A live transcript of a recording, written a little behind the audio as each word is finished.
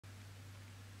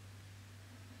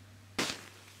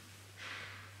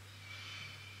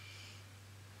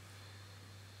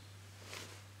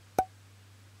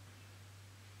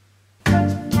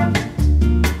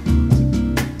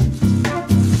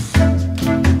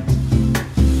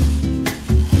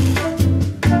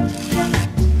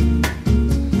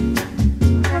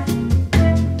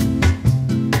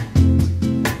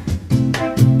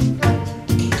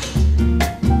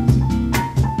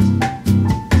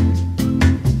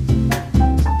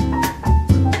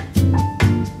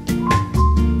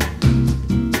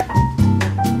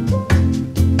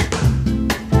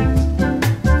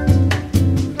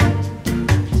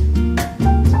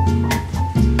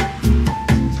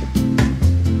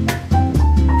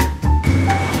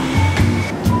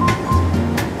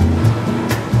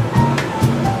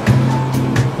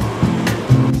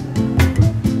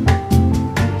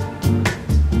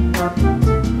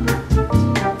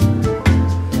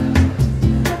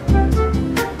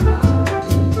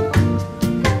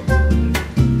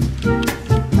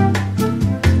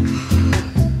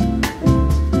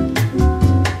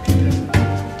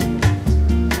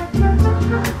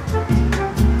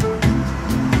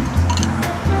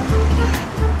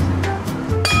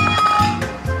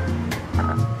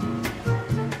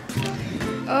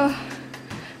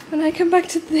I come back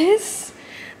to this?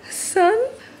 The sun?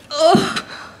 Oh.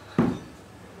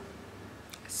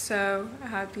 So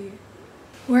happy.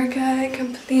 Workout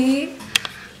complete.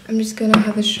 I'm just gonna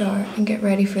have a shower and get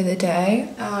ready for the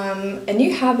day. A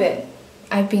new habit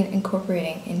I've been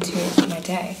incorporating into my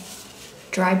day.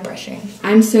 Dry brushing.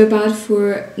 I'm so bad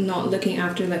for not looking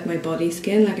after like my body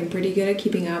skin. Like I'm pretty good at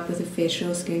keeping up with a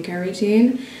facial skincare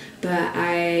routine, but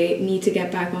I need to get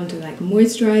back onto like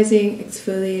moisturizing,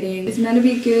 exfoliating. It's meant to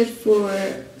be good for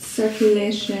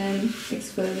circulation,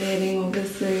 exfoliating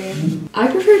obviously. I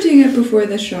prefer doing it before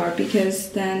the shower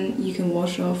because then you can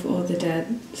wash off all the dead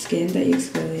skin that you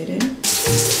exfoliated.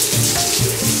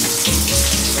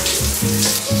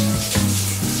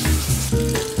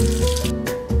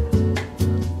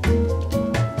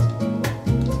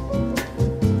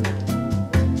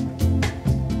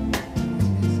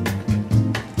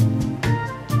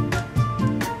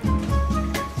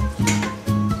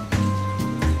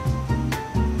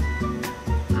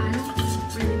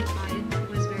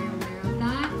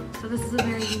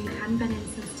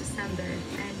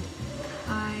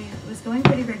 Going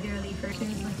pretty regularly for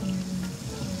things like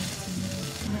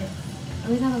I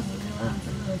always have a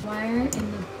vanilla wire in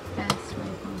the best way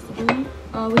possible.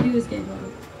 All we do is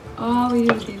giggle. All we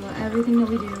do is giggle. Everything that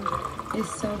we do is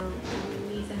so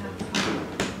we need to have fun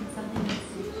and something that's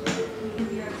we can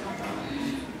be ourselves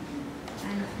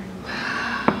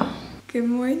and Good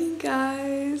morning,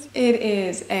 guys. It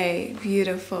is a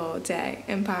beautiful day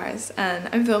in Paris and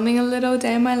I'm filming a little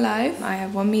day in my life. I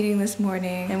have one meeting this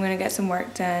morning. I'm gonna get some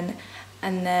work done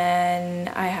and then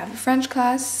I have a French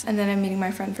class and then I'm meeting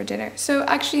my friend for dinner. So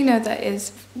actually no, that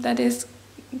is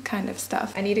kind of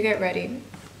stuff. I need to get ready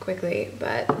quickly,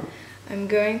 but I'm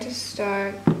going to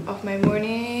start off my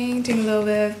morning doing a little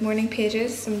bit of morning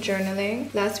pages, some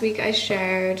journaling. Last week I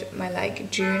shared my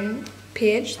like June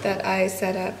page that I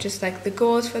set up, just like the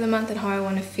goals for the month and how I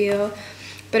want to feel.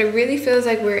 But it really feels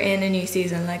like we're in a new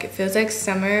season. Like it feels like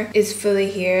summer is fully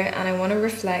here and I want to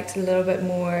reflect a little bit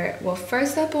more. Well,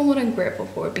 first up on what I'm grateful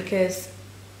for, because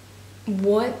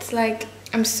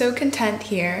I'm so content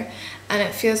here and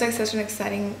it feels like such an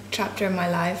exciting chapter in my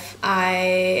life.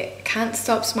 I can't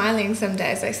stop smiling some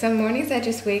days. Like some mornings I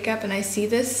just wake up and I see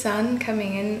the sun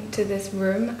coming into this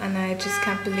room and I just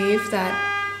can't believe that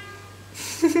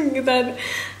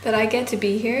that I get to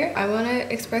be here. I want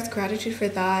to express gratitude for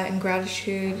that and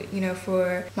gratitude, you know,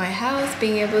 for my health,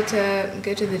 being able to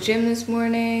go to the gym this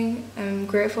morning. I'm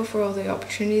grateful for all the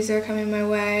opportunities that are coming my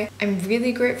way. I'm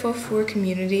really grateful for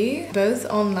community, both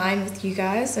online with you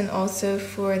guys and also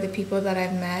for the people that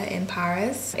I've met in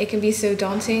Paris. It can be so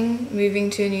daunting moving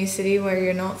to a new city where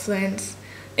you're not fluent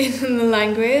in the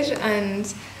language,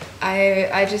 and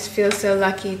I just feel so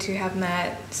lucky to have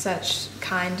met such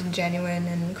kind and genuine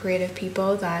and creative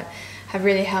people that have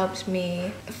really helped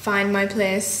me find my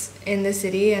place in the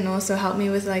city and also help me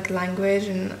with like language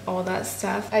and all that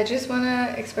stuff. I just want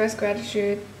to express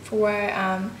gratitude for where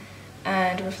I am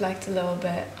and reflect a little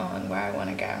bit on where I want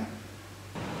to go.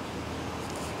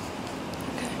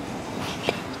 Okay.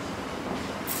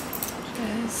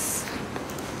 Just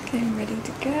getting ready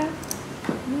to go.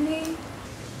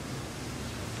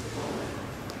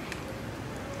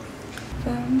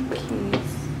 Phone,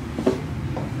 keys,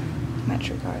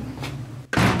 metro card.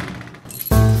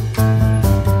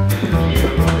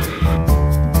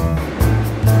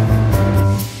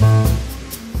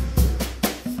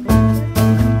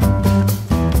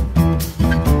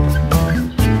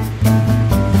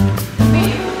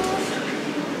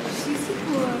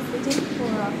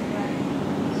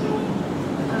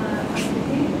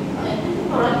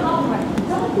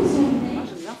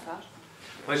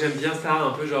 Moi j'aime bien ça,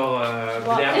 un peu genre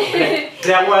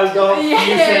Blair Waldorf, New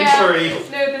Century.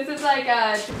 No, this is like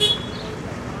a...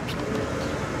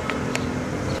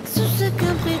 Sous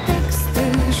aucun prétexte,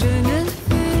 je ne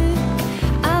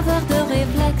peux avoir de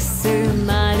réflexes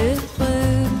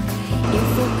malheureux. Il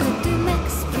faut que tu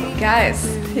m'expliques. Guys,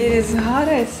 it is hot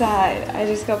outside. I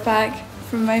just got back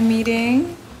from my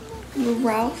meeting with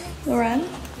Lauren.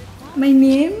 My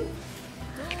name?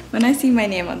 When I see my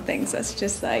name on things, that's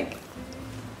just like...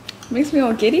 makes me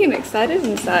all giddy and excited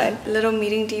inside. Little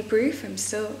meeting debrief. I'm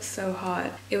still so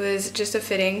hot. It was just a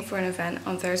fitting for an event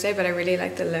on Thursday, but I really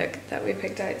liked the look that we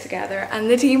picked out together. And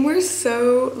the team were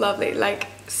so lovely, like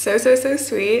so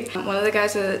sweet. One of the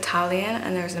guys was Italian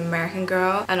and there was an American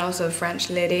girl and also a French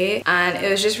lady, and it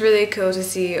was just really cool to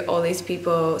see all these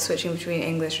people switching between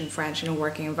English and French in a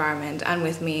working environment and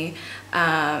with me.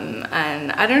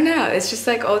 And I don't know, it's just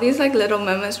like all these like little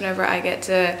moments whenever I get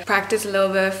to practice a little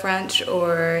bit of French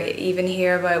or even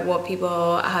hear about what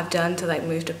people have done to like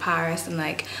move to Paris and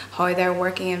like how they're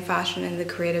working in fashion in the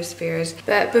creative spheres.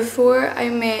 But before I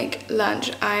make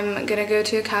lunch, I'm gonna go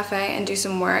to a cafe and do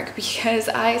some work because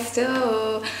I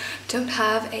still don't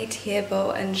have a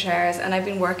table and chairs, and I've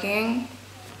been working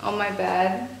on my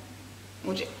bed,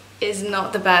 which is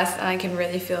not the best, and I can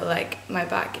really feel like my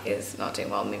back is not doing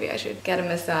well. Maybe I should get a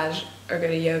massage or go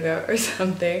to yoga or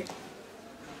something.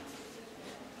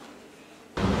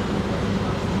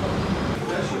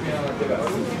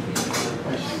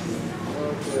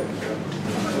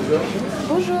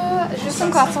 Bonjour, juste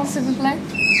un croissant s'il vous plaît.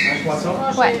 Un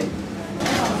croissant? Ouais.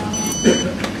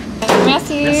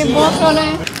 Merci, bonne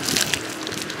journée.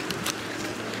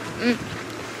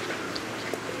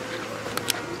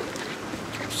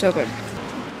 So good.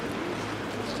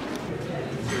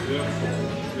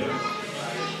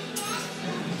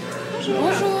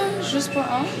 Bonjour, juste pour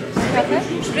un. Parfait.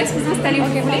 Je vous laisse vous installer où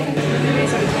vous voulez.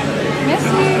 Merci.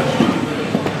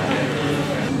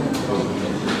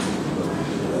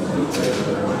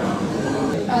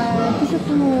 Puis je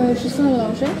prends juste un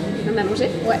mélanger. Un mélanger?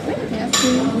 Ouais. Oui. Merci.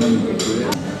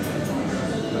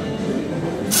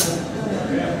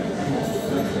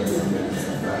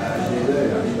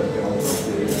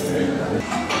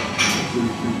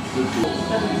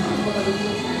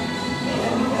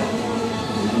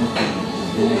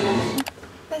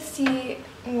 Let's see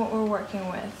what we're working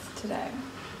with today.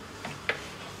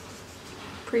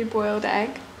 Pre-boiled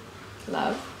egg,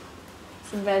 love.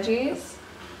 Some veggies.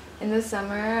 In the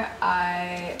summer,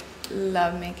 I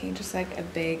love making just like a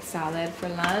big salad for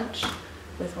lunch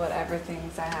with whatever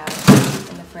things I have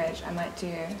in the fridge. I might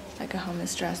do like a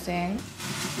hummus dressing.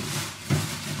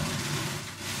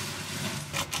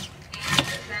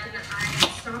 Then I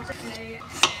stopped today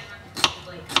and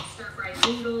like stir-fried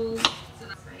noodles, so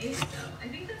that's nice. So I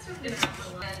think that's what I'm gonna have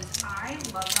for lunch. And I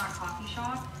love that coffee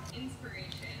shop.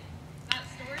 Inspiration. That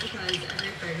store, because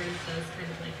every fragrance does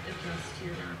kind of like adjust to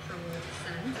your natural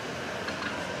scent.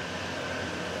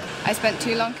 I spent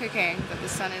too long cooking that the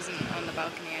sun isn't on the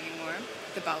balcony anymore.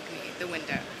 The balcony, the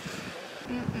window.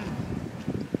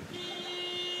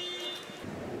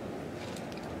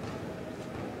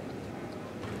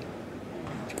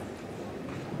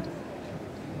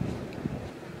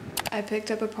 I picked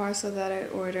up a parcel that I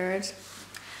ordered.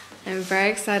 I'm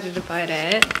very excited about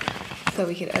it, so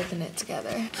we could open it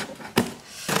together.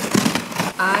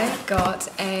 I got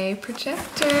a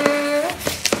projector.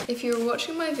 If you were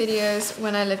watching my videos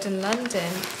when I lived in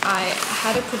London, I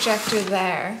had a projector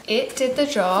there. It did the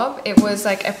job. It was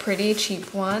like a pretty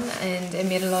cheap one and it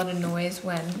made a lot of noise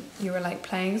when you were like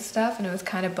playing stuff, and it was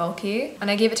kind of bulky. And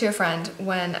I gave it to a friend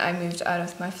when I moved out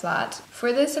of my flat.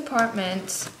 For this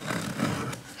apartment,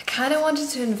 I kind of wanted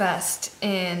to invest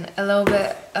in a little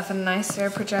bit of a nicer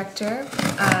projector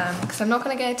because I'm not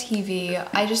going to get a TV.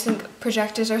 I just think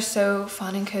projectors are so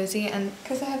fun and cozy, and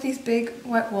because I have these big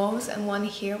white walls and one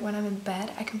here when I'm in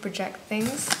bed, I can project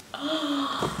things.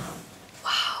 Wow.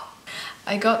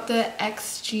 I got the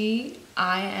XG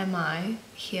IMI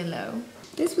Halo.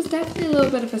 This was definitely a little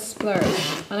bit of a splurge,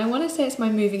 and I want to say it's my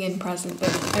moving in present, but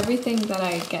everything that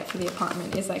I get for the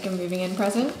apartment is like a moving in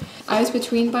present. I was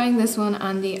between buying this one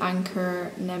and the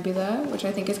Anchor Nebula, which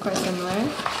I think is quite similar,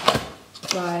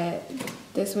 but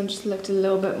this one just looked a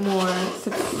little bit more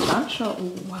substantial.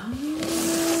 Wow.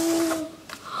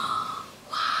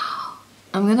 Wow.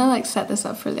 I'm gonna like set this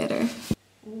up for later.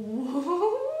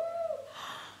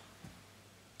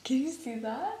 Can you see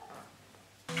that?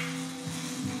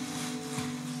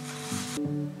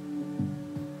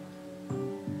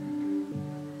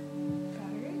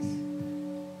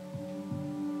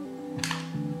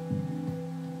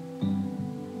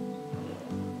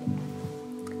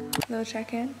 Little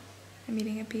check-in. I'm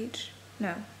eating a peach.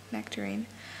 No, nectarine.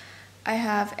 I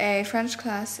have a French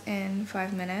class in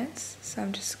 5 minutes, so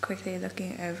I'm just quickly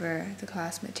looking over the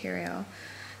class material.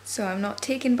 So I'm not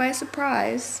taken by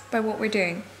surprise by what we're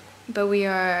doing. But we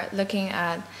are looking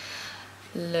at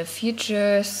le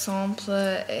futur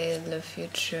simple et le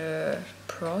futur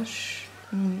proche.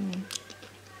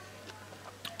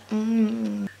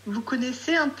 Vous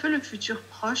connaissez un peu le futur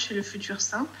proche et le futur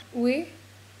simple? Oui.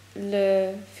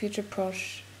 Le futur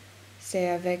proche, c'est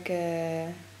avec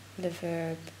le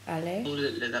verbe aller.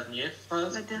 La dernière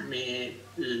phrase, mais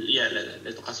il y a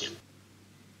la troisième.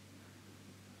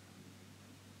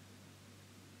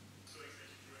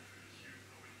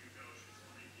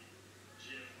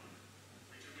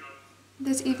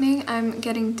 This evening I'm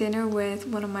getting dinner with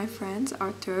one of my friends,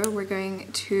 Arthur. We're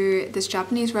going to this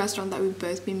Japanese restaurant that we've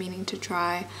both been meaning to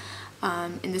try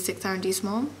in the 6th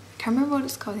arrondissement. I can't remember what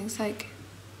it's called. It's like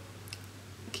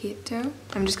Keto.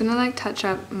 I'm just gonna like touch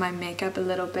up my makeup a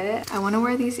little bit. I want to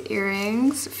wear these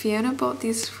earrings. Fiona bought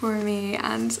these for me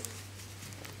and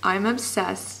I'm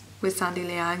obsessed with Sandy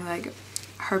Liang. Like,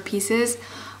 her pieces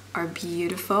are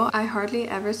beautiful. I hardly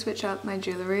ever switch up my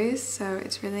jewelry, so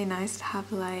it's really nice to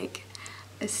have like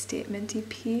a statement-y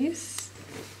piece.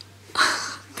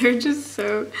 they're just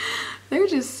so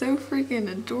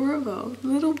freaking adorable.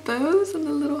 Little bows and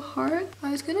the little heart. I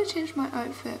was gonna change my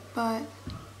outfit, but I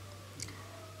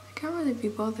can't really be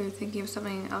bothered thinking of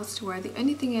something else to wear. The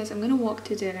only thing is I'm gonna walk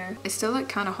to dinner. It's still like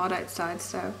kind of hot outside,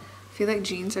 so I feel like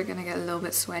jeans are gonna get a little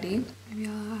bit sweaty. Maybe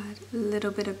I'll add a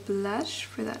little bit of blush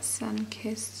for that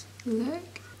sun-kissed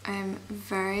look. I'm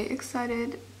very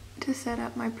excited to set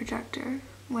up my projector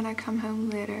when I come home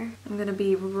later. I'm gonna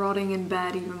be rotting in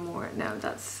bed even more. No,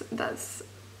 that's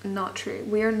not true.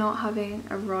 We are not having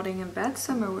a rotting in bed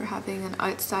summer. We're having an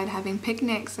outside, having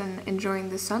picnics and enjoying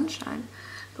the sunshine.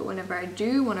 But whenever I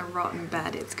do want to rot in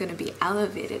bed, it's gonna be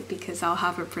elevated because I'll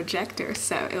have a projector,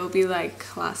 so it'll be like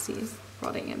classy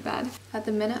rotting in bed. At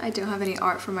the minute I don't have any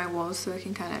art for my walls, so I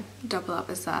can kind of double up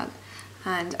as that.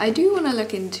 And I do want to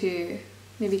look into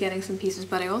maybe getting some pieces,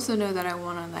 but I also know that I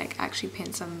want to like actually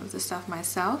paint some of the stuff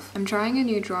myself. I'm trying a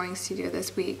new drawing studio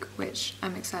this week, which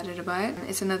I'm excited about.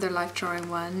 It's another life drawing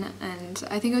one, and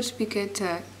I think it'll just be good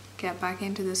to get back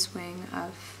into the swing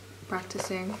of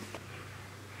practicing.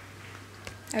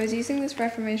 I was using this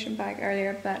Reformation bag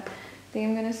earlier, but I think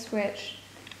I'm gonna switch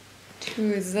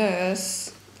to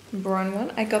this brown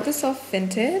one. I got this off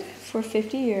Vinted for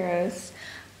 50 euros,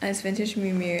 and it's vintage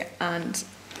Miu Miu, and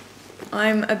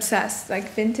I'm obsessed. Like,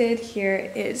 Vinted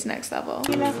here is next level.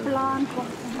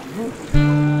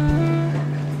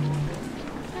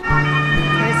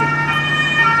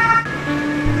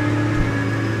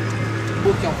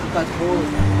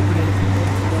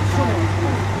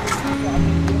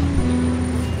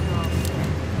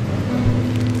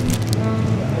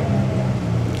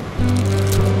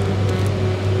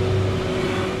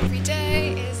 Every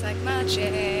day is like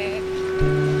magic.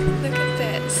 Look at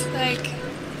this. Like,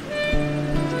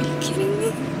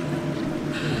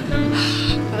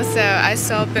 also, I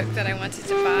saw a book that I wanted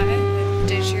to buy, the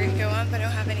Did Go On, but I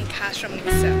don't have any cash on me,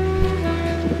 so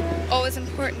always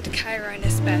important to carry around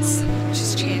this best, which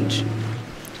is change.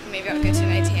 Maybe I'll go to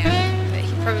an ATM, but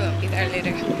he probably won't be there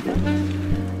later.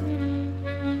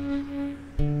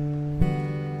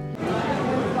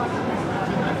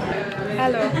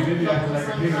 Hello.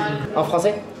 En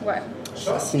français? Ouais.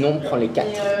 Sinon, on prend les 4.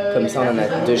 Comme ça, on en a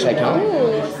 2 chacun.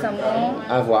 Oh, saumon.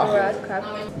 À voir.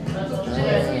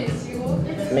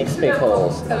 Mixed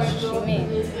pickles.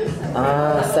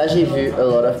 Ah, ça j'ai vu a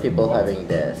lot of people having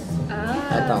this.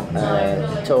 Ah. Attends,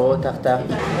 taureau tartare.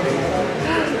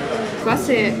 Quoi,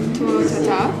 c'est taureau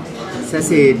tartare? Ça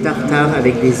c'est tartare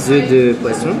avec des œufs de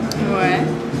poisson. Ouais.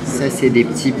 Ça c'est des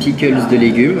petits pickles de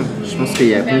légumes. Je pense qu'il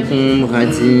y a concombre,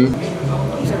 radis.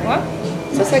 C'est quoi?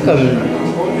 Ça c'est comme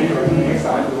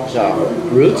genre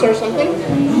roots or something.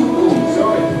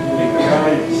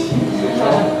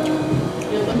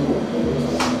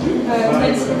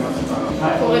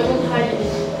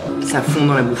 Ça fond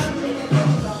dans la bouche.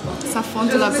 Ça fond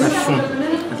dans la bouche. Ça fond.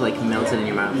 It's like melted in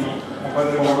your mouth.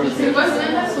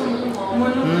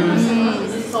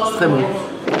 C'est très bon.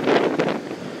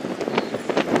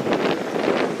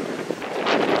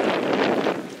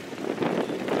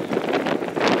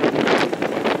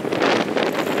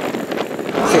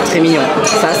 C'est très mignon.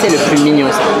 Ça c'est le plus mignon.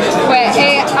 Ça. Ouais,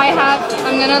 et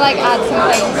I'm gonna like add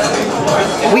some things.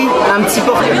 Oui, un petit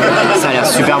porc. Ça a l'air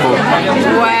super beau.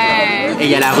 Ouais. Et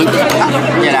il y a la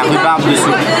rhubarbe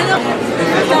dessous.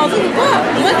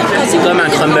 C'est comme un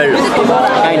crumble.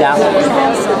 Kinda.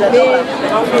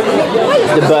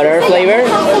 The butter flavor.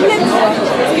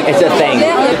 It's a thing.